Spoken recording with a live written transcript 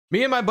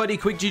Me and my buddy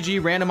Quick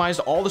GG randomized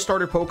all the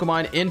starter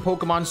Pokemon in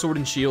Pokemon Sword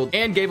and Shield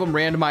and gave them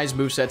randomized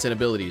movesets and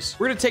abilities.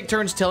 We're gonna take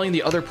turns telling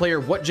the other player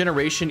what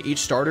generation each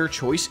starter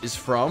choice is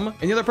from,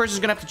 and the other person's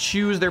gonna have to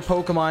choose their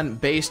Pokemon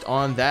based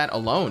on that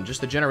alone,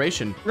 just the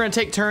generation. We're gonna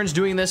take turns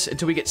doing this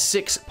until we get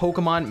 6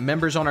 Pokemon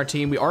members on our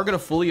team. We are gonna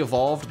fully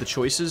evolve the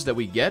choices that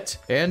we get,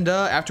 and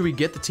after we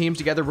get the teams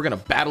together, we're gonna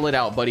battle it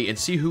out, buddy, and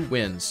see who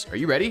wins. Are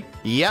you ready?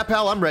 Yeah,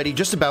 pal, I'm ready.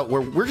 Just about.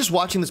 We're just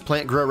watching this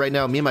plant grow right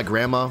now. Me and my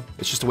grandma.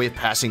 It's just a way of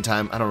passing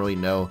time. I don't really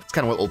know. It's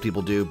kind of what old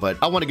people do, but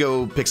I want to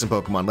go pick some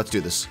Pokemon. Let's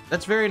do this.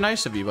 That's very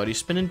nice of you, buddy.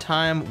 Spending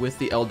time with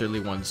the elderly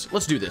ones.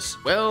 Let's do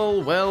this.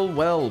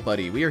 Well,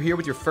 buddy. We are here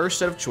with your first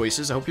set of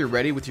choices. I hope you're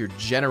ready with your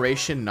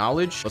generation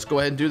knowledge. Let's go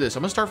ahead and do this.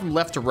 I'm gonna start from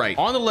left to right.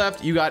 On the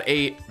left, you got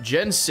a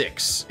Gen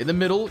 6. In the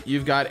middle,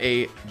 you've got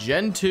a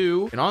Gen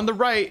 2. And on the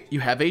right, you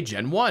have a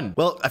Gen 1.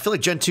 Well, I feel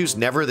like Gen 2's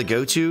never the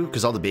go-to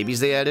because all the babies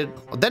they added.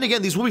 Then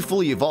again, these will be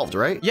fully evolved,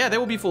 right? Yeah, they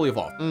will be fully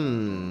evolved.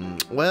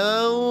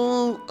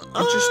 Well...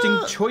 Interesting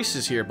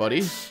choices here,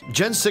 buddy.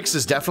 Gen 6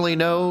 is definitely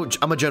no.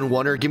 I'm a Gen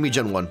 1er. Give me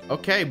Gen 1.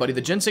 Okay, buddy.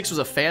 The Gen 6 was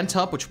a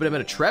Phantup, which would have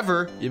been a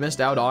Trevor you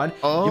missed out on.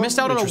 Oh, you missed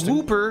out on a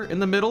Wooper in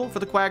the middle for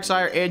the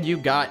Quagsire, and you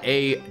got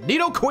a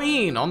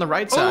Nidoqueen on the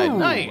right side. Oh,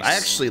 nice. I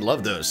actually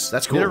love those.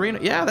 That's cool.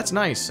 Nidorino. Yeah, that's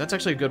nice. That's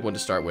actually a good one to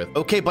start with.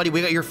 Okay, buddy,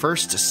 we got your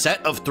first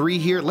set of 3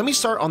 here. Let me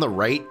start on the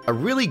right. A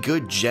really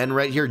good Gen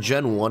right here,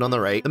 Gen 1 on the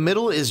right. The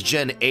middle is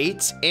Gen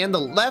 8, and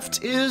the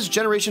left is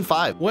Generation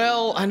 5.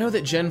 Well, I know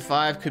that Gen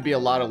 5 could be a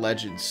lot of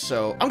legends,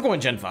 so I'm going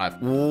Gen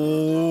 5.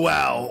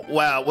 Wow.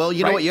 Well,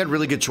 you know what? You had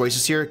really good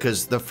choices here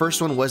because the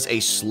first one was a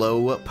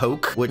slow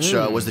poke, which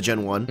was the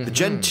Gen 1. The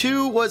Gen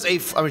 2 was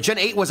Gen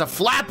 8 was a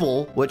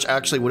Flapple, which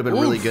actually would have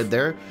been really good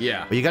there.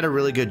 Yeah. But you got a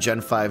really good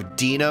Gen 5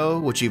 Dino,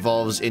 which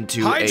evolves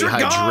into Hydreigon!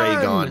 a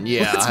Hydreigon.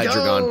 Yeah, Let's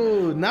Hydreigon.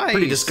 Go. Nice.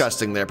 Pretty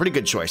disgusting there. Pretty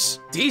good choice.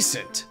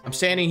 Decent. I'm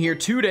standing here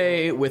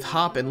today with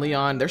Hop and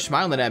Leon. They're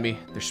smiling at me.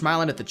 They're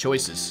smiling at the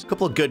choices. A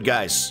couple of good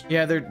guys.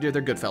 Yeah, they're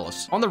good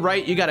fellas. On the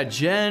right, you got a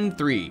Gen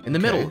 3. In the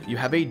middle, you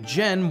have a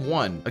Gen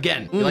 1.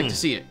 Again, you like to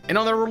see it. And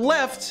on the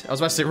left, I was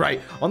about to say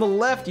right. On the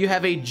left, you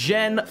have a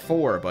Gen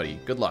 4, buddy.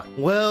 Good luck.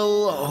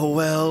 Well.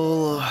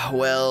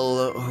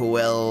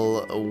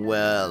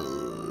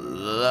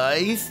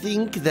 I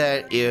think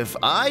that if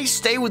I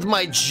stay with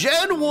my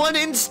Gen 1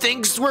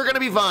 instincts, we're gonna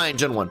be fine.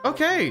 Gen 1.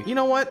 Okay, you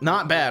know what?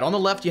 Not bad. On the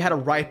left, you had a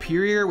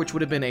Rhyperior, which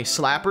would have been a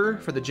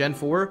Slapper for the Gen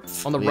 4.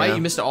 On the right,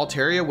 you missed an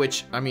Altaria,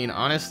 which, I mean,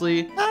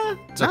 honestly,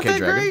 it's not okay, that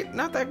Dragon. great.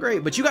 Not that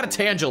great. But you got a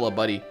Tangela,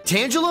 buddy.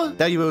 Tangela?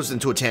 That evolves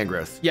into a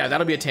Tangrowth. Yeah,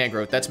 that'll be a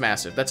Tangrowth. That's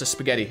massive. That's a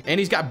Spaghetti. And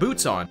he's got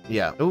boots on.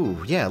 Yeah.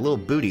 Ooh, yeah, little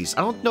booties.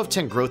 I don't know if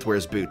Tangrowth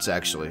wears boots,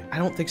 actually. I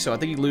don't think so. I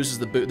think he loses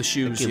the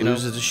shoes, He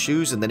loses his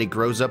shoes, and then he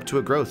grows up to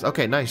a growth.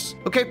 Okay, nice.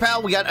 Okay,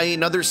 pal, we got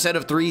another set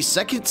of 3.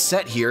 Second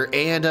set here,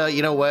 and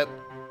you know what?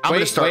 I'm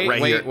gonna start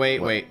right here.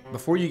 Wait.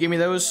 Before you give me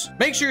those,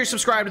 make sure you're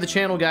subscribed to the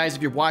channel, guys.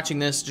 If you're watching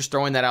this, just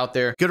throwing that out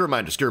there. Good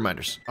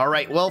reminders. All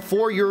right, well,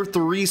 for your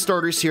 3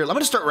 starters here, I'm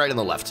gonna start right on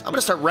the left. I'm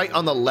gonna start right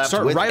on the left.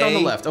 Start right on the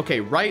left.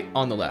 Okay, right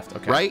on the left.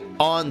 Okay. Right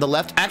on the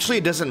left. Actually,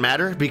 it doesn't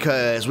matter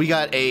because we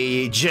got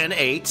a Gen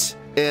 8.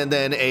 And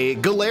then a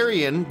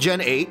Galarian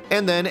Gen 8,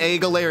 and then a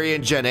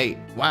Galarian Gen 8.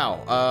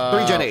 Wow.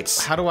 3 Gen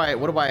 8s. How do I?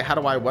 3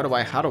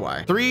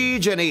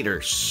 Gen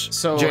 8ers.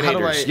 So Gen how 8ers.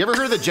 do I? You ever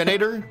heard of the Gen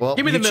 8er? Well,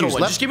 give me the middle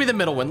one. Left. Just give me the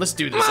middle one. Let's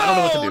do this. I don't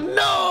know what to do.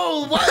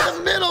 No! Why the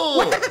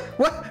middle?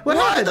 What Why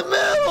happened? the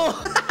middle?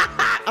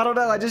 I don't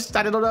know. I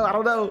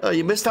don't know. Oh,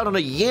 you missed out on a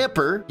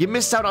Yamper. You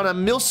missed out on a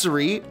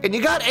Milcery, and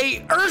you got a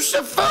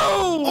Urshifu.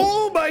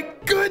 Oh my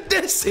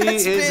goodness! He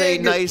is a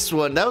nice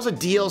one. That was a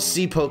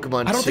DLC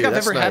Pokemon. I don't think I've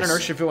ever had an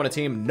Urshifu on a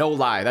team. No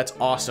lie. That's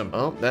awesome.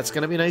 Oh, that's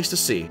gonna be nice to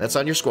see. That's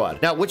on your squad.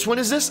 Now, which one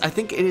is this? I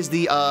think it is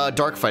the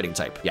dark fighting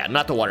type. Yeah,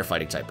 not the water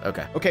fighting type.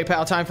 Okay. Okay,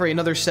 pal. Time for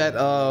another set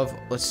of.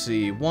 Let's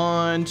see.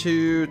 1,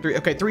 2, 3.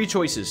 Okay, 3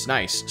 choices.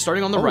 Nice.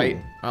 Starting on the right.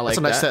 I like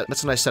that.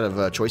 That's a nice set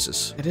of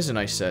choices. It is a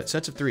nice set.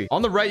 Sets of 3.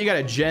 On the right, you got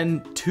a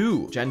Gen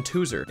 2. Gen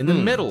 2er. In the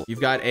middle,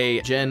 you've got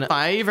a Gen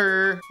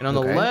 5er. And on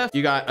the left,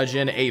 you got a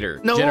Gen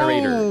 8er. No.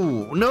 Generator.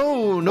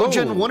 No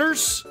Gen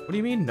 1ers? What do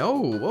you mean? No.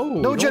 Whoa.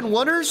 No Gen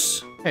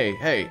 1ers?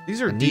 Hey,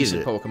 these are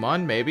decent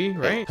Pokemon, maybe,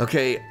 right?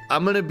 Okay,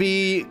 I'm gonna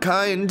be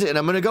kind, and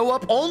I'm gonna go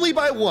up only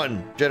by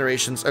 1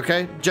 generations,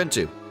 okay? Gen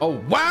 2.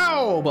 Oh,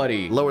 wow,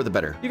 buddy. Lower the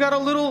better. You got a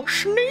little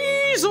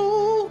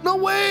Sneasel. No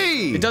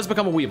way. It does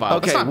become a Weavile.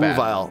 Okay, That's not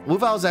bad.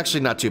 Weavile is actually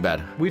not too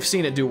bad. We've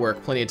seen it do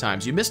work plenty of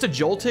times. You missed a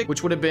Joltik,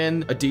 which would have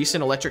been a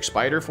decent electric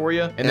spider for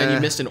you. And then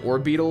you missed an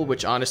Orbeetle,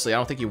 which honestly, I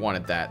don't think you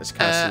wanted that. It's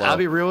kind of slow. I'll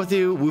be real with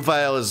you.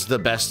 Weavile is the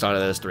best out of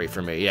those 3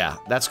 for me. Yeah,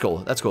 that's cool.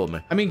 That's cool with me.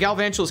 I mean,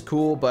 Galvantula is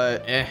cool,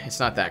 but it's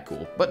not that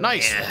cool. But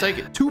nice. I'll take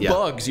it. 2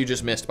 bugs you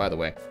just missed, by the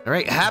way. All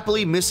right,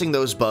 happily missing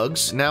those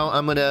bugs. Now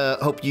I'm gonna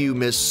hope you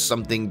miss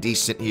something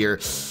decent here.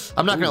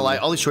 I'm not gonna lie,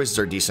 all these choices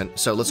are decent.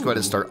 So let's go ahead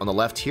and start on the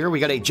left here. We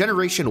got a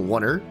Generation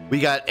 1er. We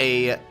got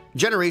a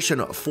Generation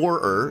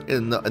 4er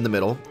in the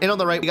middle. And on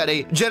the right, we got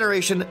a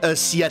Generation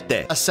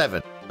 7, a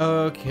 7.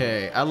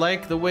 Okay, I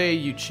like the way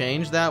you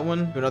changed that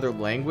one to another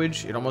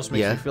language. It almost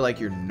makes me feel like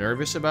you're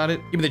nervous about it.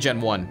 Give me the Gen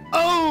 1.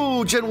 Oh,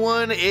 Ooh, Gen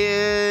 1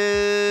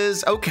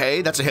 is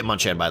okay. That's a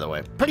Hitmonchan, by the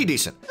way. Pretty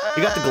decent.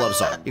 You got the gloves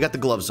on. You got the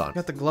gloves on.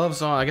 Got the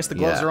gloves on. I guess the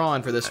gloves are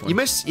on for this one. You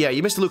missed a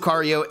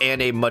Lucario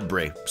and a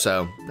Mudbray.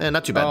 So,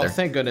 not too bad there.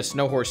 Thank goodness.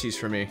 No Horsies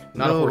for me.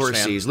 Not no a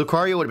horse Horsies.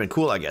 Lucario would have been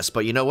cool, I guess.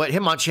 But you know what?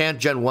 Hitmonchan,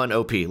 Gen 1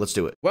 OP. Let's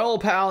do it. Well,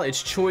 pal,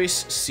 it's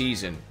choice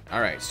season.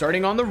 All right,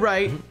 starting on the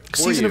right.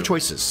 Season of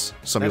choices,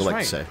 some people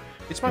like to say.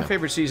 It's my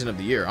favorite season of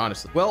the year,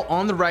 honestly. Well,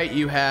 on the right,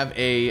 you have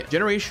a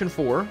Generation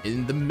 4.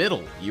 In the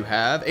middle, you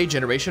have a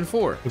Generation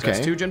 4. So that's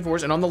 2 Gen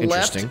 4s. And on the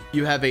left,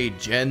 you have a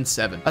Gen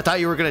 7. I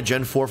thought you were going to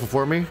Gen 4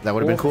 for me. That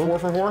would have been cool. 4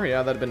 for 4?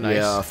 Yeah, that'd have been nice.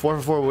 Yeah, 4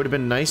 for 4 would have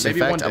been nice.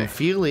 Maybe in fact, I'm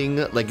feeling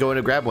like going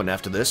to grab one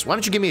after this. Why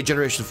don't you give me a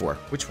Generation 4?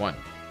 Which one?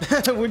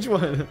 Which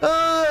one?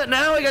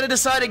 Now I gotta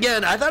decide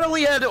again. I thought I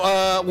only had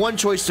one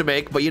choice to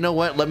make, but you know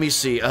what? Let me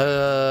see.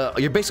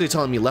 You're basically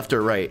telling me left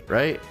or right,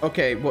 right?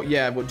 Okay, well,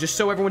 yeah, well, just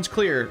so everyone's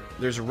clear,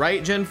 there's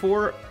right Gen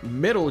 4,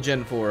 middle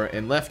Gen 4,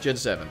 and left Gen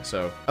 7,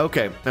 so.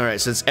 Okay, all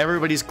right, since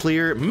everybody's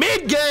clear,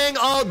 mid-gang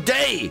all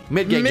day!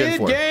 Mid-gang Gen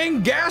 4.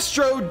 Mid-gang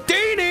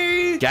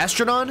Gastrodini!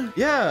 Gastrodon?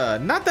 Yeah,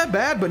 not that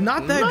bad, but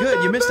not that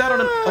good. You missed out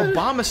on an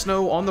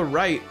Abomasnow on the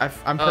right.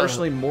 I'm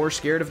personally more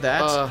scared of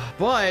that,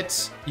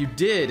 but you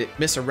did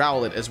miss a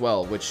Rowlet as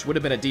well, which would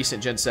have been a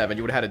decent Gen 7.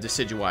 You would have had a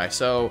Decidueye,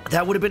 so...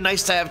 That would have been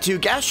nice to have too.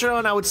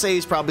 Gastrodon, I would say,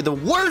 is probably the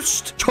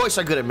worst choice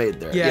I could have made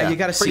there. Yeah, you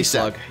got a Sea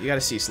Slug. You got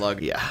a Sea Slug.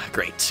 Yeah,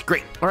 great,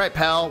 great. All right,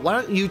 pal, why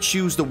don't you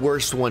choose the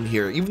worst one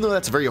here? Even though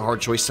that's a very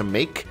hard choice to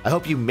make, I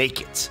hope you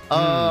make it.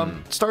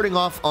 Starting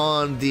off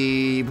on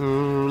the...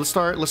 let's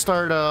start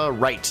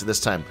right this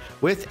time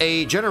with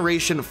a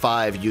Generation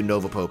 5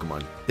 Unova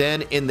Pokemon.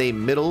 Then in the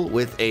middle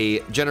with a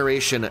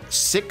Generation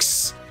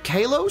 6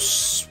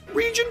 Kalos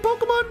region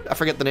Pokemon? I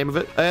forget the name of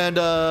it. And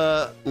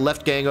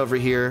left gang over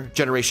here,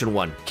 Generation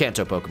 1,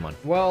 Kanto Pokemon.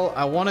 Well,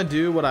 I want to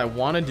do what I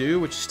want to do,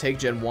 which is take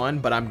Gen 1,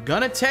 but I'm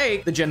gonna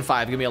take the Gen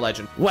 5. Give me a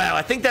legend. Wow,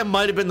 I think that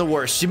might have been the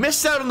worst. You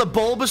missed out on the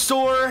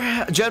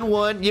Bulbasaur, Gen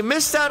 1. You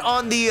missed out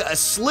on the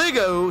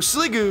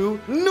Sliggoo,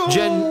 no!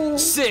 Gen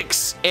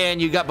 6.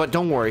 And you got, but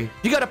don't worry,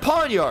 you got a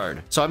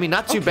Pawniard. So, I mean,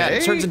 not too bad.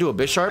 It turns into a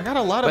Bisharp. I got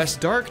a lot of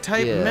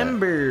Dark-type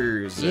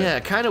members. Yeah,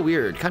 kind of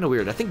weird, kind of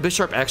weird. I think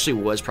Bisharp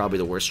actually was probably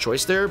the worst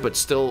choice there, but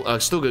still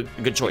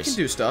good choice. You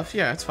can do stuff.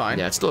 Yeah, it's fine.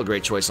 Yeah, it's still a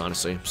great choice,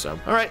 honestly. So,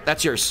 all right,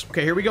 that's yours.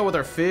 Okay, here we go with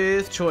our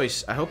 5th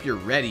choice. I hope you're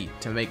ready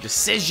to make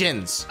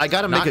decisions. I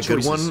gotta make a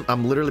good one.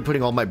 I'm literally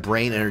putting all my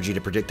brain energy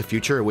to predict the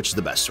future, which is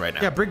the best right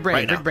now. Yeah, big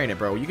brain it,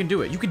 bro. You can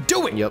do it. You can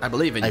do it. Yep. I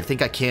believe in you. I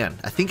think I can.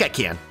 I think I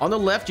can. On the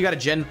left, you got a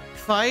Gen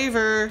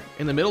 5er.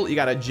 In the middle, you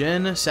got a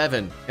Gen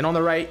 7. And on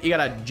the right, you got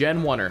a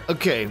Gen 1er.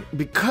 Okay,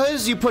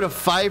 because you put a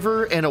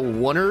 5er and a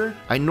 1er,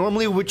 I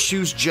normally would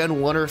choose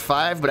Gen 1 or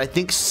 5, but I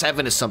think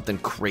 7 is something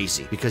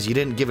crazy because you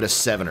didn't give it a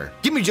 7er.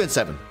 Give me Gen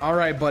 7. All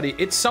right, buddy.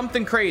 It's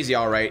something crazy,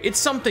 all right. It's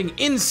something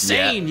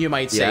insane, you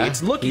might say.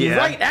 It's looking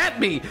right at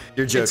me.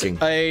 You're joking.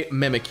 It's a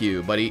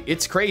Mimikyu, buddy.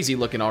 It's crazy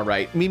looking, all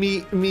right.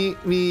 Mimikyu,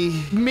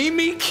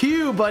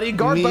 buddy.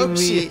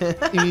 Garbox.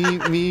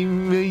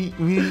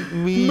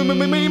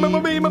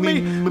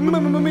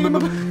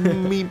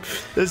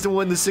 That's the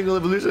one, the single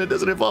evolution that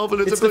doesn't evolve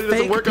and its ability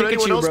doesn't work on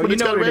anyone else, but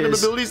it's got random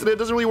abilities and it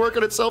doesn't really work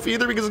on itself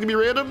either because it's gonna be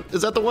random.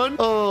 Is that the one?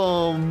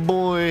 Oh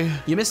boy.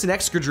 You missed an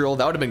Excadrill.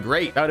 That would have been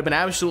great. That would have been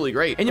absolutely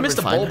great. And you missed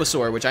a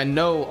Bulbasaur, which I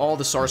know all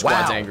the SAR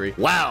squad's angry.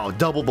 Wow,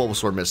 double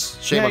Bulbasaur miss.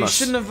 Shame on us.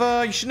 You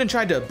shouldn't have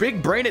tried to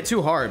big brain it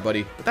too hard,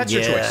 buddy. But that's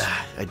your choice.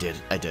 Yeah, I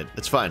did.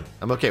 It's fine.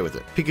 I'm okay with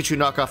it. Pikachu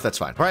knockoff, that's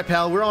fine. All right,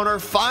 pal, we're on our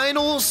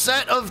final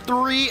set of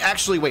 3.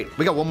 Actually, wait,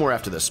 we got one more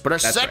after this, but our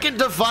second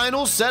to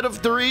final set of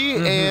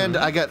 3, and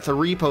I got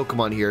 3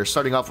 Pokemon here,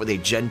 starting off with a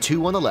Gen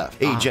 2 on the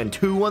left, a Gen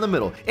 2 on the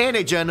middle, and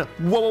a Gen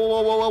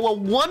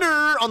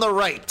 1er on the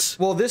right.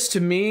 Well, this to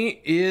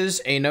me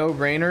is a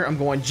no-brainer. I'm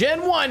going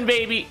Gen 1,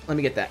 baby. Let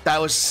me get that. That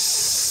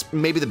was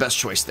maybe the best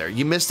choice there.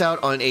 You missed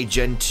out on a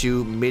Gen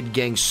 2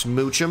 mid-gang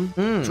Smoochum,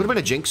 which would have been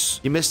a Jinx.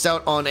 You missed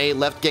out on a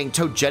left-gang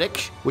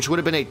Togetic, which would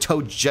have been a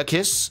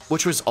Togekiss,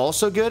 which was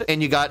also good,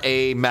 and you got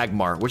a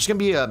Magmar, which is going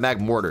to be a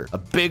Magmortar, a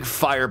big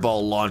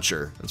fireball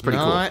launcher. That's pretty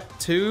cool. Not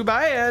too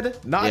bad.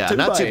 Not too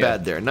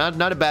bad there.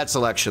 Not a bad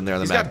selection there.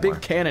 He's got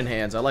big cannon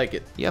hands. I like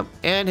it. Yep.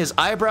 And his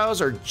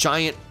eyebrows are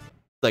giant,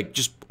 like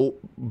just.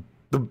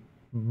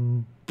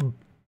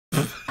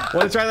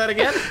 Want to try that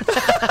again?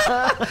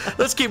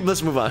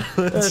 Let's move on.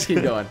 Let's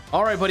keep going.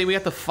 All right, buddy. We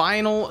got the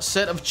final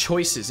set of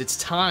choices. It's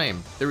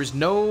time. There's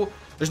nowhere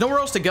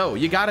else to go.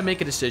 You got to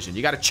make a decision.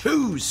 You got to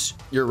choose.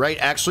 You're right.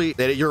 Actually,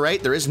 you're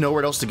right. There is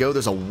nowhere else to go.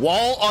 There's a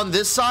wall on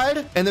this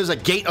side, and there's a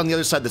gate on the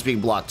other side that's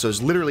being blocked. So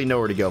there's literally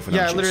nowhere to go for that.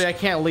 Yeah, literally, I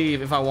can't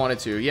leave if I wanted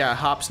to. Yeah,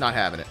 Hop's not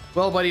having it.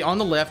 Well, buddy, on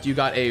the left, you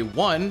got a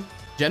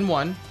Gen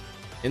 1.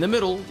 In the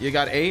middle, you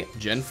got a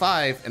Gen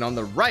 5. And on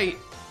the right,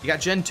 you got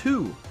Gen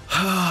 2.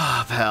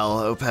 Pal,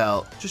 oh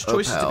pal. Just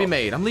choices to be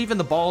made. I'm leaving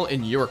the ball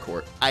in your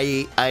court.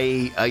 I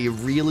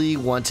really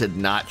want to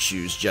not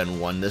choose Gen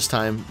 1 this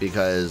time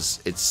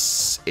because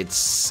it's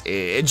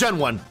Gen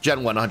 1,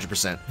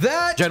 100%.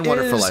 That Gen 1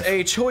 for is life.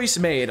 a choice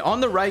made. On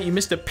the right, you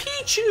missed a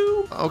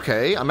Pichu.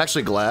 Okay, I'm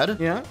actually glad.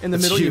 Yeah, in the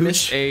middle, you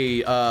missed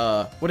a,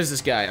 what is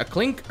this guy? A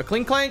clink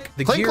clank?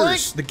 The Clink gears.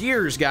 clank? The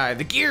gears guy.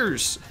 The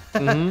gears.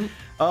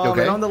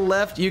 Okay. And on the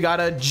left, you got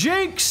a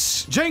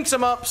Jinx. Jinx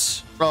 'em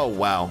ups. Oh,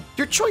 wow.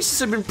 Your choices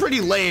have been pretty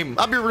lame.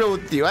 I'll be real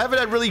with you. I haven't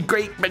had really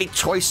many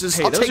choices.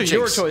 Hey, I'll those take are Jinx.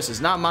 your choices,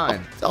 not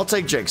mine. I'll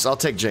take Jinx. I'll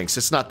take Jinx.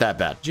 It's not that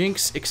bad.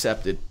 Jinx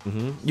accepted.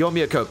 You owe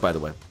me a Coke, by the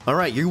way. All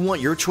right, you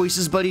want your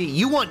choices, buddy?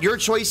 You want your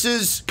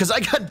choices? Because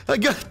I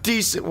got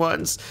decent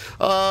ones.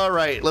 All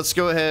right, let's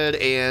go ahead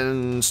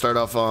and start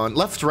off on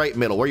left, right,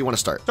 middle. Where you want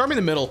to start? Start me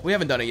in the middle. We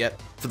haven't done it yet.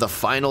 For the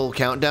final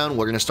countdown,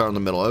 we're going to start in the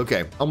middle.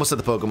 Okay, almost said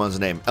the Pokemon's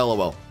name.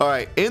 LOL. All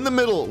right, in the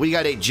middle, we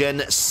got a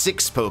Gen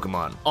 6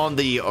 Pokemon. On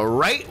the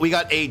right, we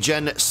got a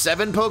Gen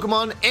 7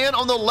 Pokemon. And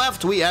on the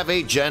left, we have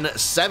a Gen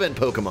 7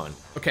 Pokemon.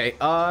 Okay,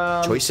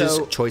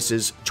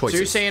 Choices. So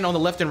you're saying on the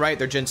left and right,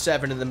 they're Gen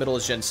 7, and the middle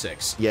is Gen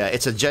 6. Yeah,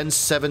 it's a Gen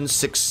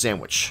 7-6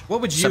 sandwich.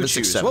 What would you 7, choose?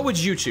 6, 7. What would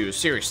you choose?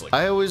 Seriously.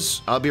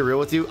 I'll be real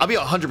with you. I'll be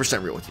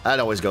 100% real with you. I'd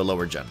always go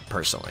lower gen,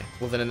 personally.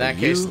 Well, then in that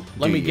case,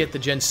 let me get the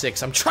Gen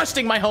 6. I'm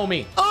trusting my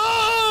homie.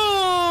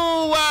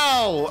 Oh,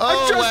 wow.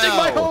 I'm trusting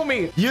my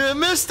homie. You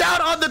missed out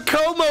on the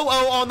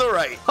Como-O on the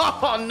right.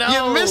 Oh, no.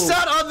 You missed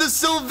out on the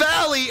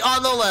Silvally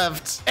on the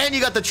left. And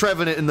you got the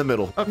Trevenant in the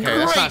middle. Okay, Great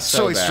that's not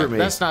so choice bad. for me.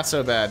 That's not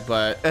so bad,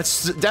 but...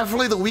 That's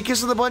definitely the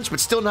weakest of the bunch, but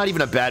still not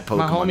even a bad Pokemon.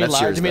 My homie That's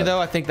lied yours, to me, though.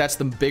 I think that's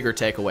the bigger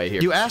takeaway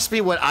here. You asked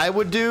me what I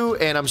would do,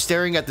 and I'm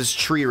staring at this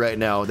tree right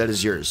now that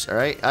is yours, all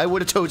right? I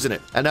would have chosen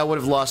it, and I would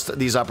have lost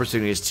these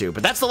opportunities too.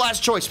 But that's the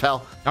last choice,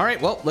 pal. All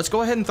right, well, let's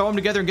go ahead and throw them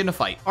together and get in a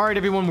fight. All right,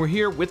 everyone, we're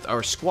here with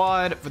our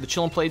squad for the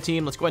Chill and Play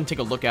team. Let's go ahead and take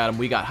a look at them.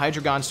 We got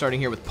Hydreigon starting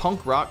here with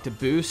Punk Rock to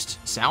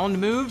boost sound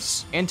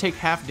moves and take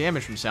half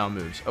damage from sound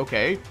moves.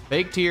 Okay.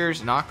 Fake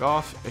Tears, Knock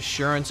Off,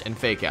 Assurance, and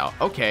Fake Out.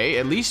 Okay,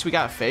 at least we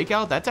got Fake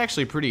Out. That's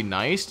actually pretty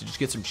nice to just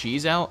get some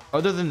cheese out.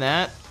 Other than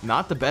that,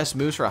 not the best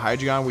moves for a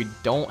Hydreigon. We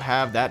don't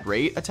have that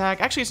rate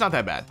attack. Actually, it's not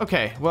that bad.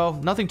 Okay, well,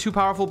 nothing too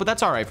powerful, but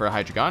that's all right for a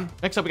Hydreigon.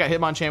 Next up, we got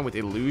Hitmonchan with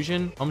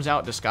Illusion. Comes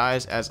out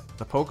disguised as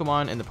the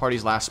Pokemon in the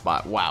party's last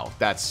spot. Wow,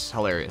 that's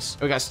hilarious.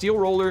 We got Steel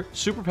Roller,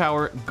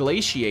 Superpower,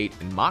 Glaciate,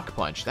 and Mach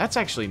Punch. That's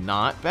actually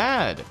not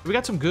bad. We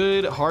got some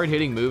good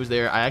hard-hitting moves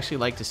there. I actually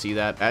like to see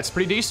that. That's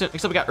pretty decent.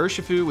 Next up, we got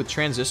Urshifu with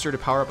Transistor to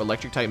power up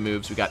electric-type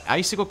moves. We got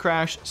Icicle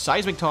Crash,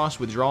 Seismic Toss,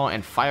 Withdraw,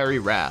 and Fiery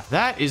Wrath.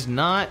 That is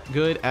not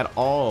good at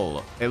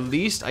all. At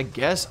least, I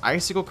guess,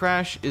 Icicle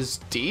Crash is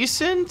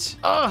decent.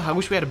 Oh, I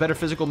wish we had a better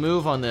physical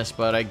move on this,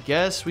 but I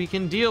guess we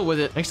can deal with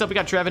it. Next up, we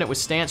got Trevenant with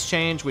Stance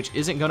Change, which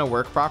isn't going to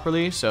work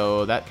properly,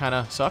 so that kind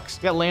of sucks.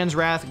 We got Land's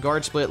Wrath,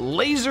 Guard Split,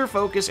 Laser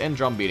Focus, and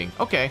Drum Beating.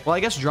 Okay, well, I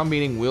guess Drum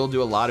Beating will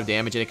do a lot of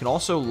damage, and it can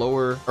also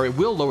lower, or it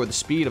will lower the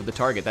speed of the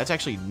target. That's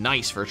actually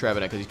nice for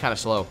Trevenant because he's kind of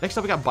slow. Next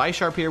up, we got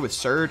Bisharp here with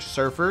Surge,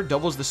 Surfer,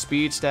 doubles the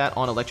speed stat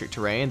on electric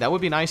terrain. That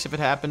would be nice if it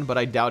happened, but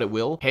I doubt it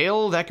will.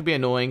 Hail, that could be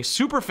annoying.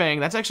 Super Fang,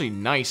 that's actually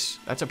nice.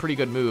 That's a pretty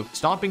good move.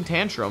 Stomping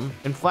Tantrum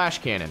and Flash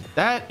Cannon.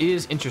 That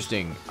is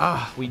interesting.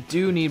 We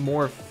do need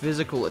more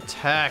physical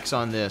attacks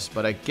on this,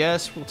 but I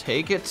guess we'll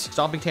take it.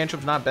 Stomping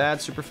Tantrum's not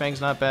bad. Super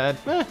Fang's not bad.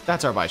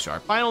 That's our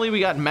Bisharp. Finally, we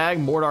got Mag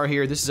Mortar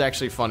here. This is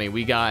actually funny.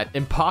 We got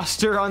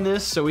Imposter on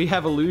this, so we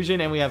have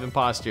Illusion and we have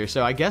Imposter.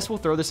 So I guess we'll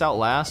throw this out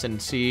last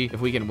and see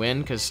if we can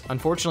win, because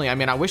unfortunately, I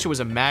mean, I wish it was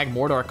a Mag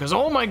Mortar, because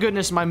oh my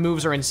goodness, my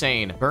moves are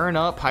insane. Burn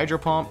Up, Hydro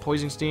Pump,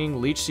 Poison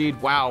Sting, Leech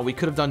Seed. Wow, we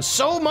could have done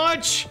so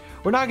much.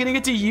 We're not gonna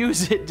get to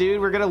use it,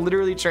 dude. We're gonna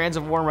literally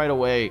transform right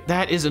away.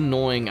 That is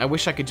annoying. I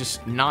wish I could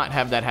just not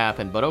have that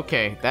happen, but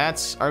okay.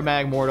 That's our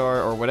Mag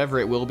Mortar, or whatever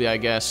it will be, I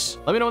guess.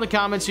 Let me know in the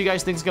comments who you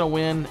guys think is gonna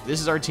win.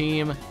 This is our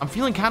team. I'm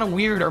feeling kind of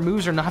weird. Our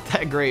moves are not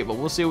that great, but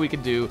we'll see what we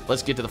can do.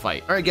 Let's get to the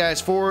fight. All right, guys,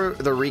 for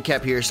the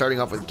recap here, starting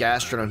off with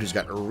Gastrodon, who's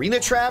got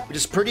Arena Trap, which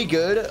is pretty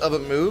good of a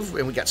move,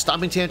 and we got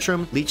Stomping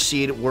Tantrum, Leech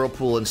Seed,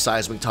 Whirlpool, and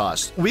Seismic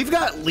Toss. We've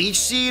got Leech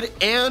Seed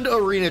and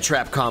Arena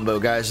Trap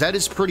combo, guys. That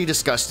is pretty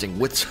disgusting.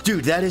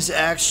 Dude, that is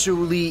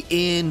actually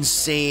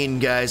insane,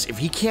 guys. If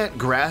he can't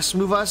grass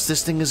move us,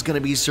 this thing is going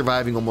to be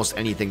surviving almost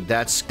anything.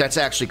 That's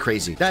actually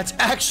crazy. That's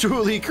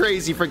actually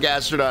crazy for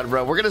Gastrodon,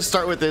 bro. We're going to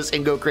start with this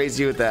and go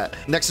crazy with that.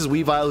 Next is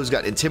Weavile, who's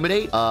got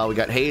Intimidate. We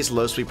got Haze,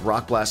 Low Sweep,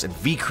 Rock Blast, and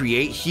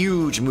V-Create.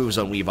 Huge moves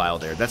on Weavile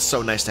there. That's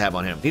so nice to have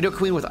on him.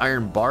 Nidoqueen with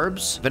Iron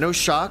Barbs. Venom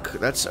Shock.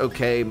 That's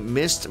okay.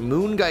 Mist,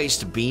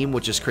 Moongeist Beam,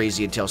 which is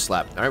crazy, and Tail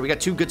Slap. All right, we got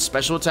two good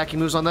special attacking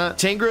moves on that.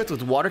 Tangrowth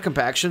with Water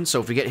Compaction.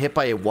 So if we get hit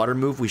by a water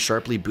move, we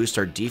sharply boost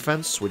our defense.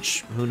 defense,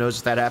 which who knows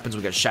if that happens.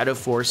 We got Shadow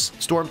Force,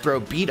 Storm Throw,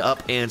 Beat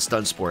Up, and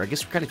Stun Spore. I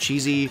guess we're kind of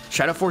cheesy.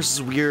 Shadow Force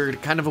is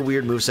weird, kind of a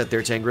weird moveset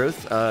there,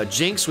 Tangrowth.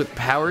 Jinx with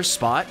Power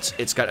Spot.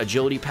 It's got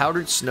Agility,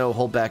 Powdered Snow,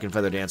 Hold Back, and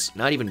Feather Dance.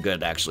 Not even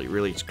good, actually.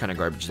 Really, it's kind of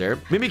garbage there.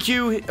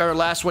 Mimikyu, our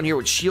last one here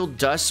with Shield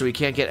Dust, so we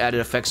can't get added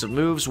effects of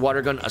moves.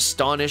 Water Gun,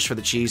 Astonish for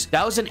the cheese.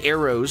 1,000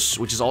 Arrows,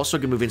 which is also a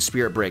good move in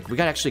Spirit Break. We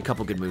got actually a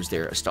couple good moves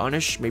there.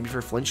 Astonish, maybe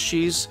for Flinch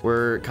Cheese.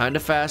 We're kind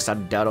of fast. I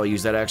doubt I'll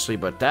use that actually,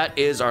 but that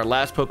is our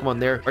last Pokemon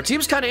there. Our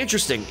team's kind of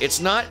interesting. It's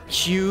not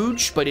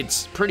huge, but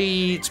it's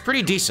pretty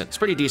decent. It's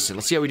pretty decent.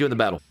 Let's see how we do in the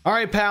battle. All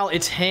right, pal,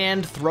 it's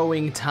hand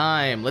throwing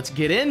time. Let's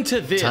get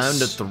into this. Time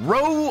to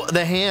throw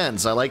the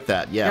hands. I like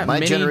that. Yeah, my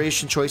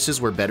generation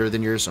choices were better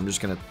than yours, so I'm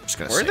just gonna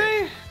Were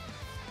they?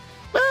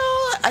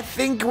 Well, I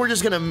think we're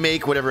just gonna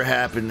make whatever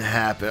happen.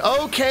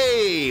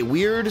 Okay,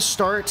 weird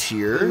start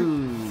here.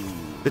 Ooh.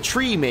 The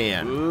Tree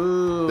Man.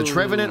 Ooh. The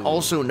Trevenant,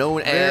 also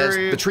known as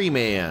the Tree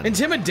Man.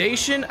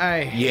 Intimidation?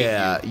 I hate you.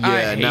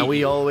 Yeah. Now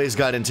we always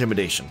got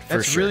intimidation.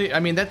 For sure. Really, I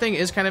mean, that thing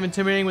is kind of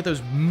intimidating with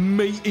those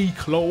mighty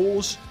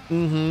claws.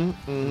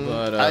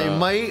 But I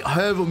might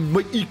have a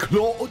mighty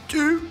claw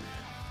too.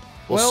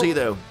 We'll see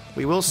though.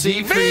 We will see.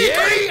 He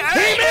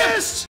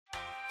missed!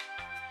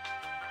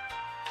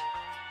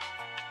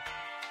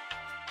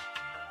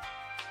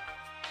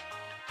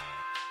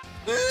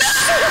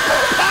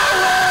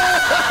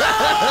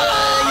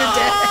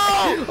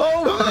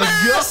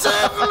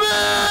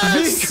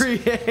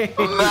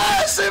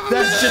 Massive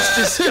That's just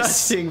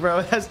disgusting,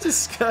 bro. That's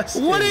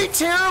disgusting. What a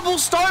terrible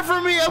start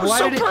for me. I was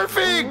so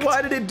perfect.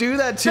 Why did it do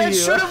that to you? That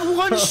should have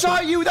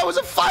one-shot you. That was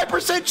a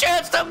 5%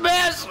 chance to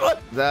miss.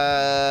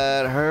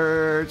 That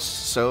hurts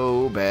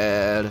so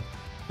bad.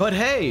 But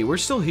hey, we're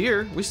still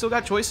here. We still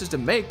got choices to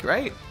make,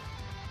 right?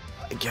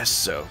 I guess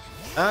so.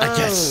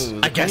 Oh,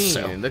 I guess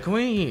so. The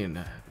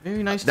Queen.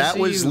 Very nice to see you. That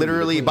was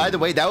literally, by the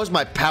way, that was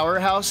my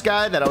powerhouse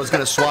guy that I was going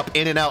to swap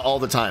in and out all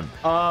the time.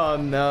 Oh,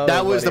 no.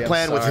 That was the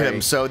plan with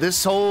him. So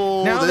this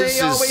whole... Now they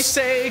always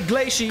say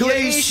glaciation.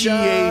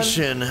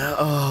 Glaciation.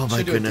 Oh,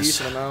 my goodness.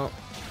 Do a decent amount.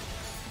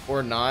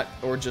 Or not.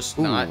 Or just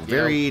not.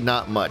 Very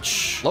not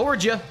much.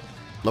 Lowered you.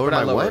 Lowered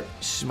my what?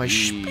 My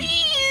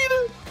speed.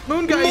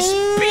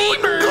 Moongeist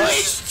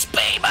Beamers.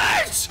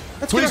 Beamers.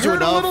 That's going to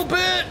hurt a little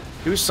bit.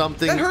 Do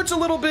something. That hurts a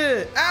little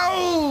bit.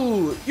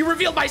 Ow. You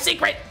revealed my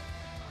secret.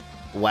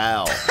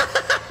 Wow.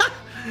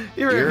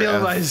 You're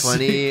a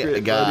funny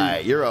guy.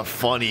 Buddy. You're a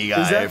funny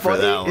guy. Is that for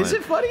funny? That one. Is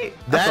it funny?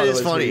 That is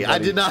funny. I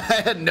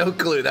had no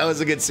clue. That was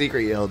a good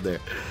secret you held there.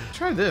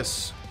 Try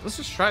this. Let's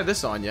just try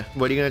this on you.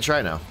 What are you gonna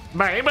try now?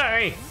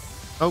 Bye.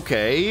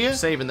 Okay.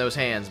 Saving those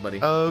hands,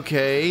 buddy.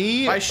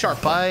 Okay. By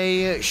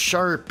Sharpies.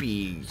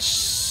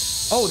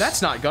 Oh,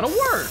 that's not gonna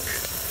work.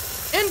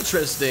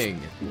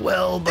 Interesting.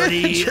 Well,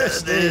 buddy,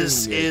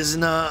 this is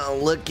not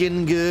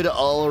looking good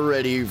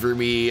already for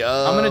me.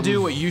 I'm gonna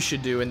do what you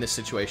should do in this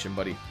situation,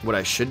 buddy. What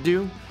I should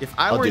do? If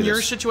I were in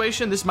your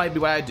situation, this might be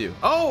what I'd do.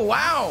 Oh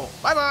wow!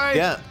 Bye.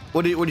 Yeah.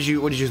 What did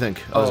you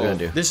think I was gonna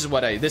do? This is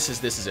what I. This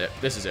is it.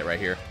 This is it right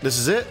here. This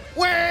is it.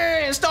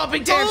 Wah!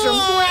 Stomping tantrum.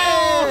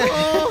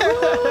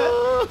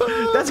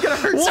 That's gonna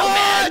hurt so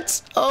bad.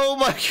 Oh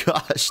my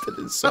gosh, that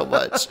is so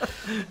much.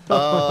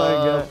 Oh my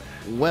god.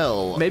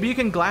 Well, maybe you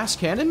can glass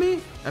cannon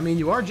me. I mean,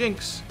 you are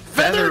Jinx.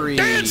 Feathery.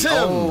 Dance him.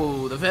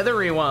 Oh, the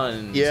feathery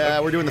ones. Yeah,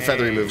 we're doing the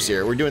feathery moves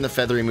here. We're doing the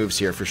feathery moves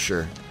here for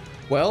sure.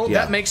 Well,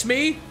 that makes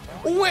me.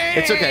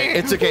 It's okay.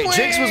 It's okay.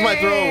 Jinx was my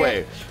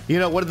throwaway. You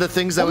know, one of the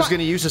things I was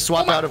going to use to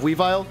swap out of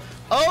Weavile.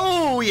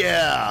 Oh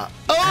yeah.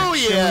 Oh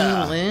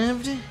yeah.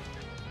 Lived.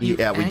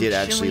 Yeah, we did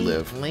actually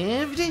live.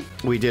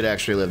 We did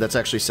actually live. That's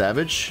actually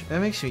savage. That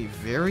makes me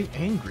very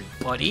angry,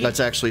 buddy. That's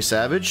actually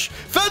savage.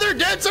 Feather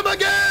dance him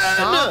again!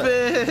 Stop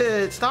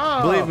it!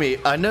 Stop! Believe me,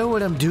 I know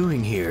what I'm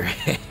doing here.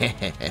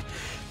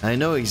 I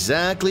know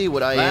exactly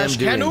what I am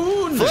doing.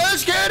 Cannon!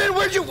 Flash cannon!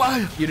 Where'd you? Why?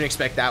 You didn't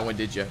expect that one,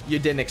 did you? You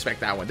didn't expect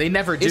that one. They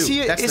never do. Is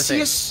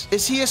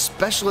he a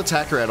special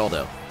attacker at all,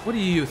 though? What do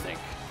you think?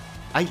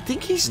 I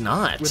think he's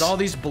not. With all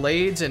these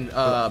blades and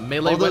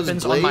melee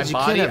weapons on my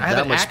body, I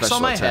have an axe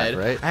on my head.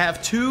 Right? I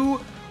have two,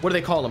 what do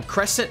they call them?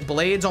 Crescent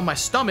blades on my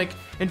stomach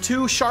and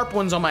two sharp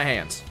ones on my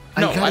hands.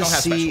 No, I don't have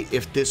see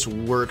if this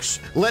works.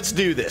 Let's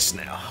do this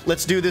now.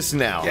 Let's do this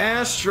now.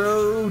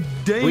 Gastro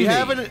Damie.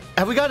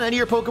 Have we gotten any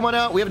of your Pokemon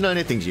out? We haven't done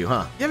anything to you,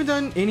 huh? You haven't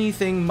done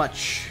anything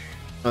much.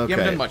 Okay. You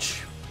haven't done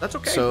much. That's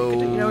okay. So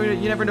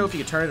you never know if you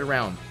can turn it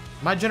around.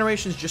 My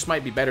generations just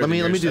might be better than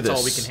yours. Let me do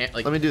That's this. all we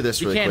can let me do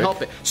this really quick. You can't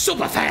help it.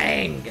 Super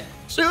Fang!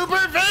 Super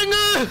Fang!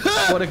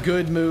 What a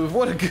good move.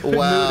 What a good move to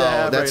Wow,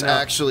 have that's right now.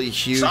 actually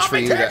huge for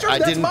you. I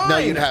didn't know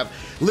you'd have.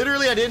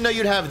 Literally, I didn't know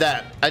you'd have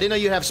that. I didn't know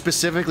you'd have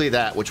specifically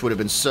that, which would have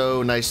been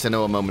so nice to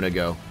know a moment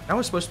ago. That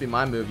was supposed to be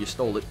my move. You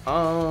stole it.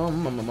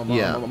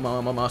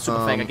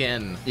 Super Fang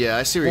again. Yeah,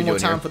 I see what you're doing. One more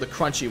time here. for the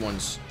crunchy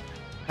ones.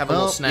 Have a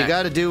little snack. You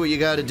gotta do what you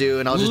gotta do,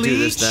 and I'll just do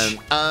this then.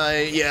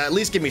 Yeah, at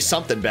least give me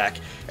something back.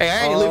 Hey,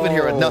 I ain't leaving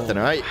here with nothing,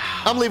 all right?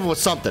 I'm leaving with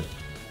something.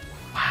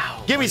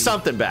 Wow. Give me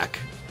something back.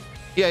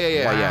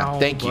 Yeah. Wow,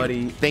 Thank you.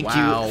 buddy. Thank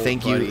you. Wow,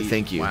 Thank buddy. you.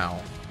 Thank you. Wow.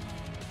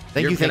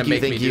 You're gonna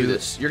make me do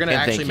this. this. You're gonna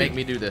actually make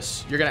me do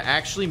this. You're gonna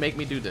actually make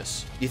me do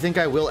this. You think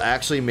I will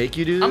actually make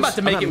you do this? I'm about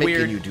to make it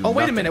weird. Oh,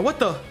 wait a minute. What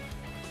the?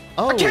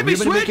 Oh, I can't be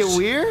you're gonna make switched? it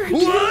weird?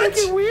 What? You're gonna make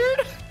it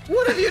weird?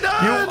 What have you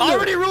done? You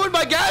already ruined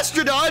my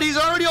Gastrodon. He's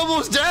already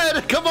almost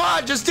dead. Come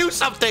on, just do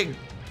something.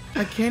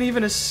 I can't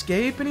even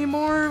escape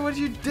anymore. What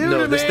did you do to me?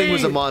 No, this thing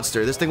was a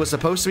monster. This thing was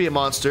supposed to be a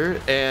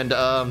monster, and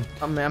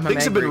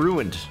things have been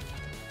ruined.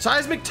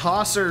 Seismic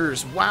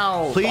tossers.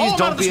 Wow. Please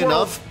don't be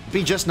enough.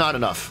 Be just not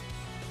enough.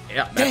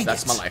 Yeah,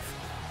 that's my life.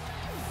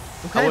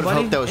 Okay, I would have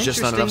buddy. hoped that was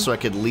just not enough so I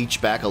could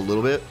leech back a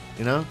little bit,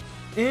 you know?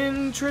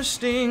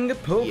 Interesting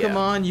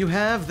Pokemon you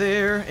have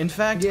there. In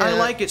fact, I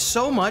like it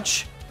so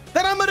much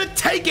that I'm gonna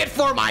take it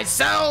for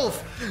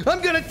myself.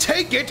 I'm gonna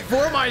take it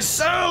for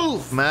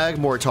myself.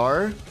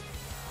 Magmortar.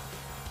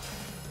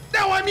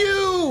 Now I'm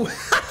you.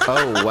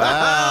 Oh,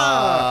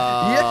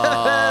 wow.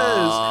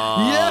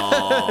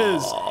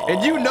 Yes.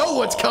 And you know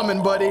what's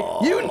coming, buddy.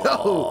 You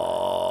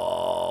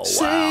know.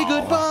 Say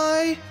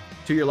goodbye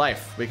to your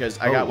life because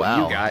I got what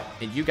you got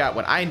and you got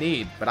what I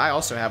need, but I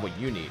also have what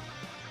you need.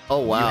 Oh,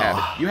 wow. You have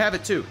it. You have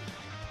it too.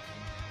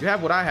 You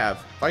have what I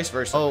have, vice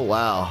versa. Oh,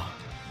 wow.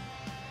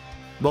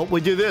 Well, we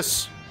do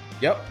this.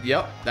 Yep.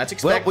 That's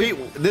expected. Well,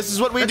 this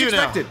is what we do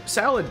expected. now.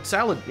 Salad,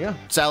 yeah.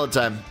 Salad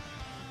time.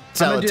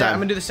 I'm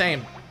gonna do the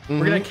same.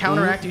 We're gonna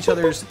counteract each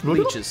other's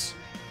leeches.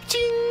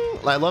 Ching.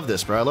 I love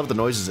this, bro. I love the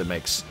noises it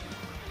makes.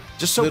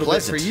 Just so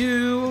pleasant. Bit for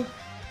you.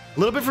 A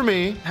little bit for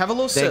me. Have a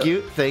little sip.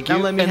 Thank you.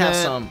 Now let me have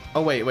some.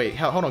 Oh, wait.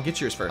 Hold on.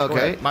 Get yours first.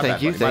 Okay.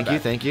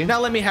 Thank you. Now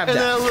let me have that.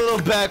 And then a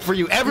little back for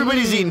you.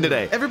 Everybody's eating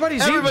today.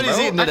 Everybody's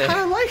eating today. I kind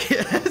of like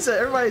it.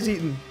 Everybody's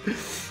eating.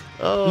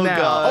 Oh,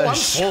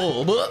 gosh.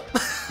 Oh, I'm full.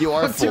 You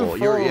are full.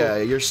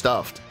 You're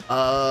stuffed.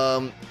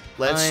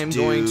 Let's I'm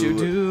going to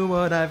do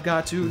what I've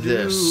got to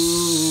do.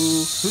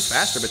 Who's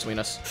faster between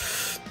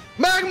us?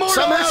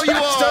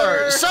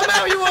 Magmortar!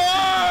 Somehow you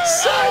are!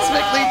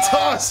 Seismically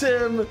toss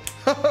him!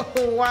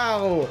 Oh,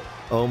 wow.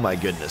 Oh my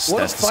goodness, what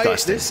that's a fight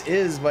disgusting. This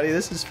is, buddy.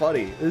 This is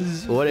funny.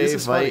 This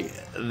is fight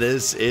funny.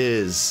 this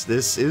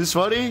is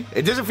funny.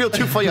 It doesn't feel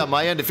too funny on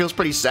my end. It feels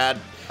pretty sad.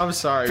 I'm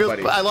sorry,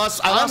 buddy. I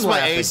lost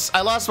my ace.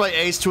 I lost my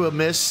ace to a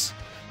miss.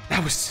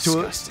 That was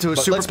disgusting. To a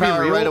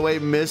superpower right away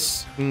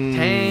miss.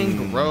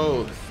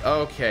 Tangrowth.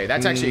 Okay,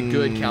 that's actually a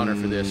good counter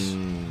for this.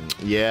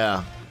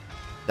 Yeah,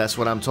 that's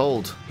what I'm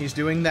told. He's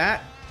doing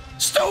that.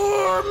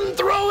 Storm,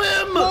 throw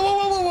him!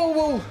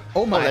 Whoa.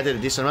 Oh my. Oh, that did a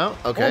decent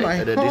amount? Okay,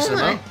 that did a decent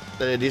amount.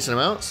 That did a decent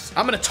amount.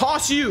 I'm gonna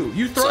toss you.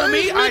 You throw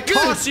me, I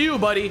toss you,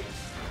 buddy.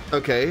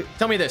 Okay.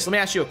 Tell me this. Let me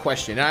ask you a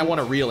question, and I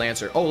want a real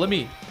answer. Oh,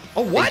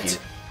 what?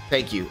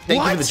 Thank you.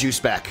 Thank you for the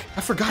juice back.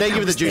 I forgot. Thank you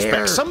for the juice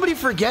back. Somebody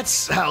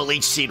forgets how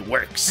Leech Seed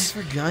works.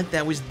 I forgot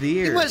that was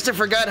there. You must have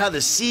forgot how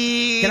the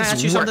seeds Can I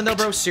ask you something though,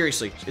 worked. bro?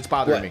 Seriously, it's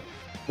bothering me.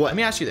 What? Let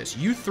me ask you this.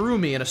 You threw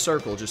me in a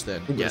circle just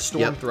then with a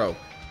storm throw.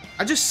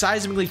 I just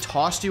seismically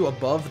tossed you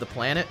above the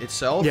planet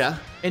itself. Yeah.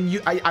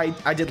 And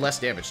I did less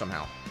damage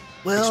somehow.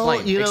 Well,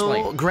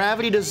 explain.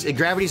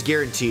 Gravity's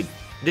guaranteed.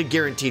 It did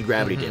guaranteed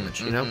gravity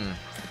damage, you know?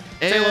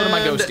 Say hello to my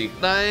ghosty.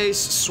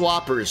 Nice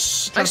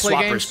swappers. Nice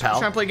swappers, pal.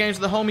 Trying to play games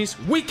with the homies.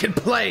 We can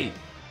play.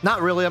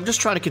 Not really. I'm just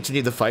trying to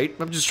continue the fight.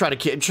 I'm just trying to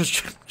keep it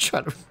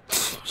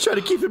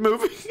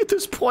moving at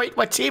this point.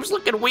 My team's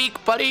looking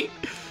weak, buddy.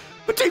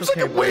 My team's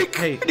looking weak.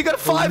 Hey, and you got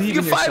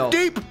you're 5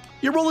 deep.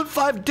 You're rolling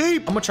 5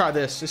 deep. I'm gonna try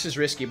this. This is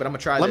risky, but I'm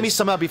gonna try this. Let me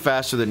somehow be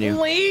faster than you.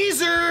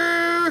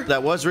 Laser.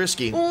 That was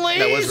risky.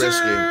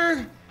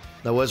 Laser.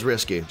 That was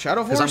risky.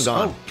 Shadow Force. I'm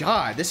gone. Oh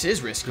God, this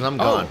is risky. Because I'm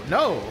gone. Oh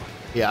no.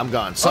 Yeah, I'm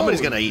gone. Somebody's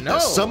gonna eat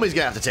this. Somebody's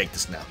gonna have to take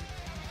this now.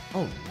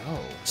 Oh no.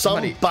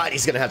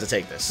 Somebody's gonna have to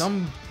take this.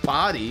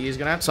 Somebody is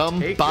gonna have to take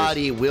this.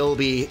 Somebody will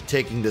be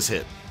taking this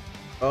hit.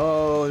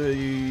 Oh,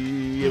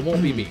 it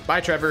won't be me.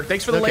 Bye, Trevor.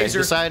 Thanks for the laser.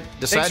 Decide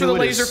Thanks for the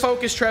laser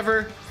focus,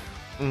 Trevor.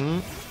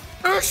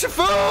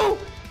 Urshifu!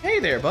 Hey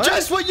there, bud.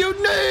 Just what you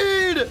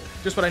need!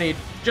 Just what I need.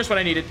 Just what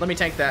I needed. Let me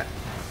tank that.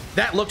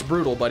 That looked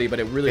brutal, buddy,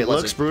 but it really wasn't.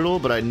 It looks brutal,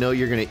 but I know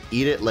you're gonna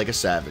eat it like a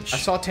savage. I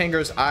saw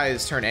Tangro's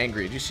eyes turn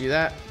angry. Did you see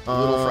that? A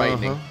little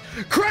frightening.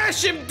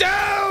 Crash him down!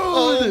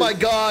 Oh my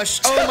gosh!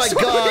 Oh my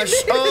gosh!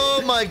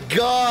 Oh my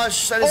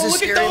gosh! That is a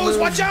scary look at those!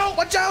 move. Watch out!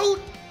 Watch out!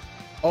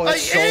 Oh,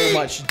 that's so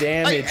much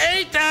damage. I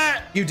ate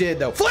that! You did,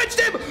 though. Flinched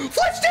him!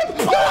 Flinched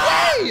him! No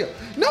way!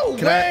 No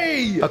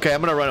way! Okay,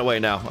 I'm gonna run away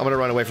now. I'm gonna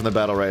run away from the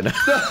battle right now.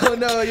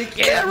 No, you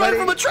can't run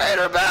from a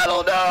trainer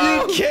battle,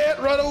 no! You can't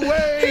run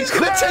away! He's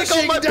gonna take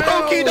all my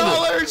Poké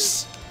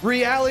dollars!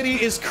 Reality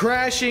is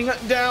crashing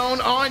down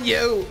on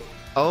you!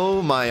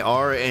 Oh my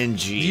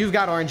RNG. You've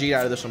got RNG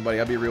out of this one, buddy.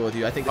 I'll be real with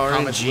you. I think the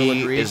comments will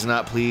agree. RNG is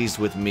not pleased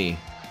with me.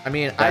 I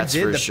mean, I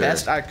did the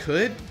best I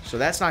could, so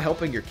that's not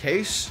helping your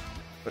case.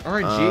 But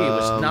RNG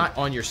was not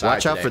on your side.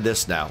 Watch out for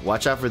this now.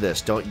 Watch out for this.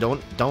 Don't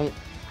think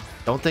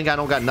I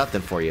don't got nothing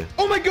for you.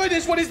 Oh my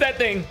goodness, what is that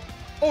thing?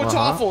 Oh, it's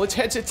awful. It's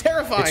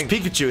terrifying. It's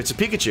Pikachu. It's a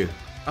Pikachu.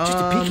 Just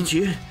a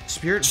Pikachu.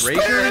 Spirit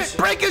Breakers. Spirit!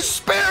 Break his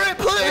spirit,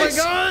 please!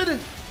 Oh my god!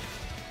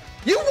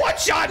 You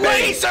one-shot me!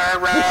 Laser!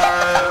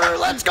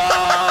 Let's go!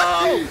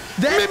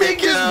 That thing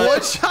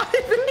just one-shot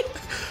me?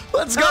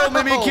 Let's Let's go,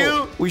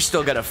 Mimikyu. We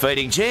still got a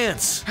fighting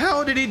chance.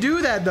 How did he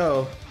do that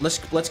though? Let's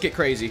get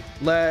crazy.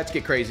 Let's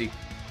get crazy.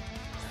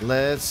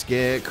 Let's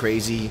get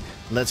crazy.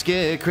 Let's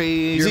get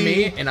crazy. You're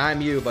me and I'm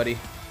you, buddy.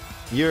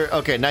 You're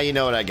okay. Now you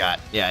know what I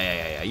got.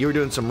 Yeah. You were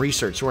doing some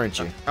research, weren't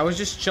you? I was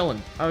just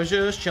chilling.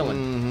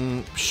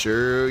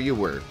 Sure you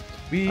were.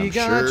 We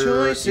got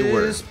choices. You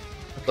were. Okay.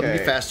 Let me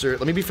be faster.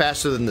 Let me be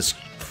faster than this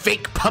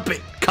fake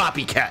puppet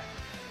copycat.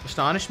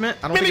 Astonishment.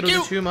 I don't think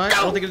it'll do too much.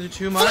 I don't think it'll do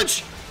too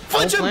much.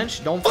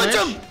 Flinch! Don't flinch. Don't flinch.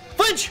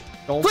 Flinch!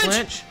 Don't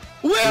flinch.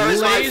 Where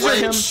is my Laser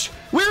flinch?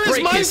 Where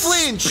is my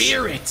flinch?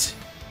 Spirit.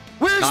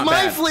 Where's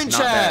my flinch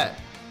at?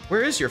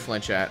 Where is your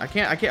flinch at? I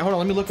can't. Hold on.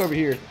 Let me look over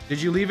here.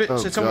 Did you leave it?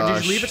 Oh, Did you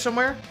leave it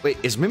somewhere? Wait,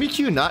 is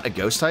Mimikyu not a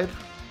ghost type?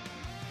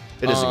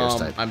 It is a ghost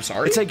type. I'm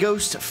sorry. It's a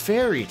ghost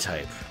fairy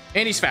type.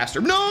 And he's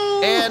faster.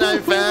 No. And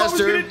I'm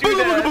faster.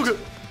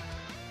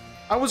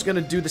 I was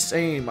gonna do the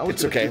same.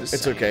 It's okay.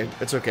 It's okay.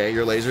 It's okay.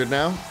 You're lasered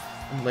now.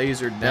 I'm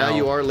lasered now. Now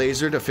you are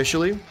lasered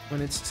officially.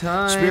 When it's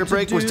time. Spirit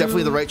Break was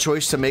definitely the right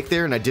choice to make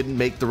there, and I didn't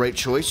make the right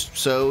choice.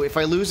 So if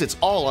I lose, it's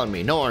all on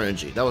me. No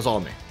RNG. That was all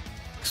me.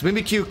 Because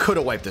Mimikyu could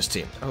have wiped this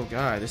team. Oh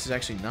god, this is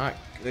actually not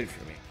good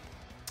for me.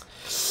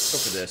 Go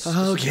for this.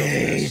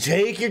 Okay,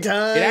 take your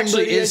time. It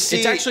actually is.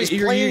 It's actually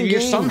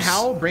you're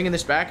somehow bringing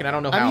this back, and I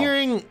don't know how.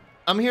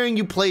 I'm hearing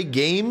you play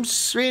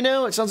games right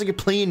now. It sounds like you're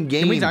playing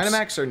games. Can we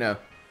Dynamax or no?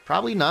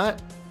 Probably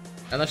not.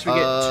 Unless we get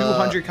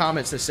 200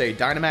 comments that say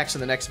Dynamax in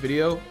the next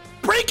video.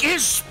 Break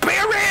his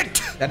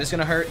spirit! That is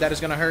gonna hurt. That is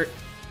gonna hurt.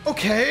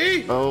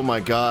 Okay. Oh my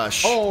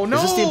gosh. Oh no.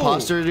 Is this the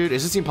imposter, dude?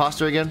 Is this the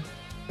imposter again?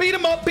 Beat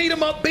him up. Beat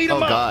him up. Beat him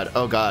up. Oh god.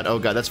 Oh god. Oh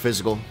god. That's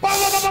physical.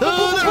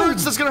 Oh, that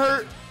hurts. That's gonna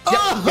hurt. Yep.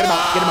 Get him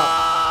up. Get him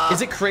up.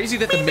 Is it crazy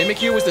that the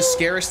Mimikyu was the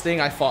scariest thing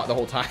I fought the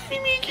whole time?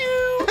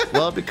 Mimikyu.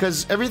 Well,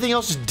 because everything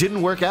else just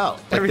didn't work out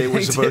like they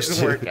were supposed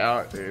to. Work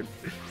out, dude.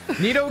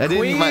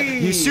 Nidoqueen.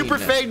 He super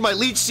faded my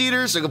leech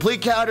seeder, so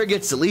complete counter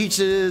gets the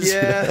leeches.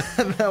 Yeah,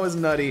 that was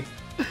nutty.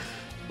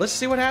 Let's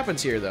see what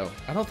happens here, though.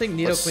 I don't think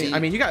Nidoqueen. I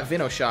mean, you got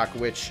Venoshock,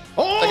 which.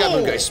 Oh! I got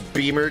Moonguy's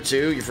Beamer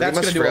too. You That's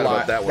gonna do a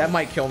lot. That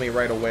might kill me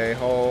right away.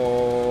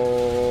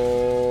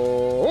 Oh!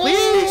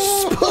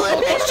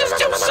 Please just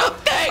do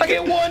something! I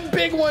get one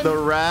big one. The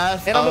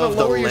wrath and I'm gonna of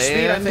lower the your land.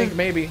 speed. I think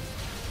maybe.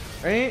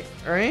 Right?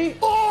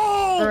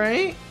 Oh!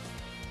 Right?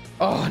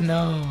 Oh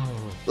no!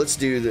 Let's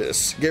do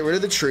this. Get rid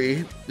of the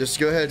tree. Just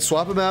go ahead,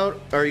 swap him out.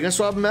 Are you gonna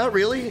swap him out?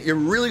 Really? You're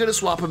really gonna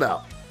swap him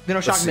out?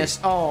 Venoshock missed.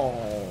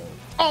 Oh.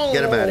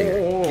 Get him out of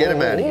here. Get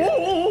him out of here.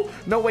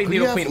 No way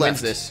Nidoqueen wins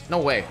this. No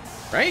way.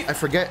 Right? I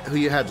forget who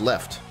you had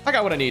left. I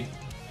got what I need.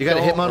 You got a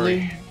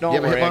Hitmonlee? Don't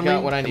worry, I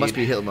got what I need. It must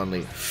be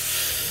Hitmonlee.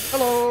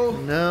 Hello.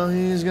 Now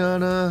he's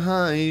gonna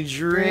hide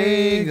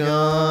Dragon.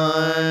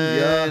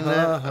 Oh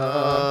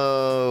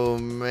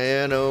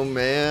man, oh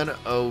man,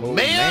 oh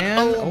man,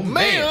 oh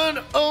man,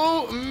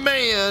 oh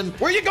man.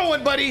 Where you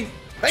going, buddy?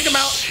 Take him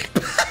out.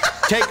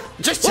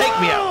 Just take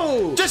me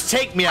out. Just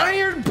take me out.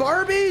 Iron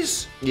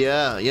Barbies?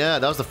 Yeah,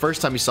 that was the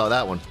first time you saw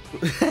that one.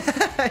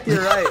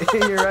 You're right.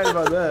 You're right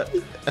about that.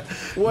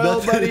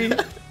 Well, buddy,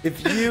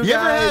 if you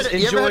guys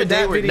enjoyed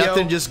that video,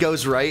 nothing just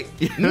goes right.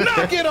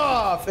 Knock it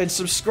off and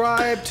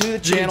subscribe to the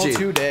channel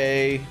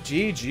today.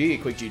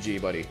 GG, quick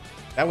GG, buddy.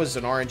 That was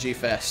an RNG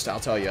fest, I'll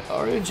tell you.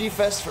 RNG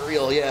fest for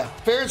real, yeah.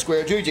 Fair and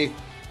square, GG.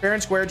 Fair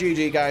and square,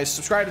 GG, guys.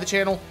 Subscribe to the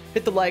channel,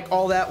 hit the like,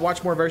 all that.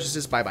 Watch more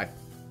versuses. Bye-bye.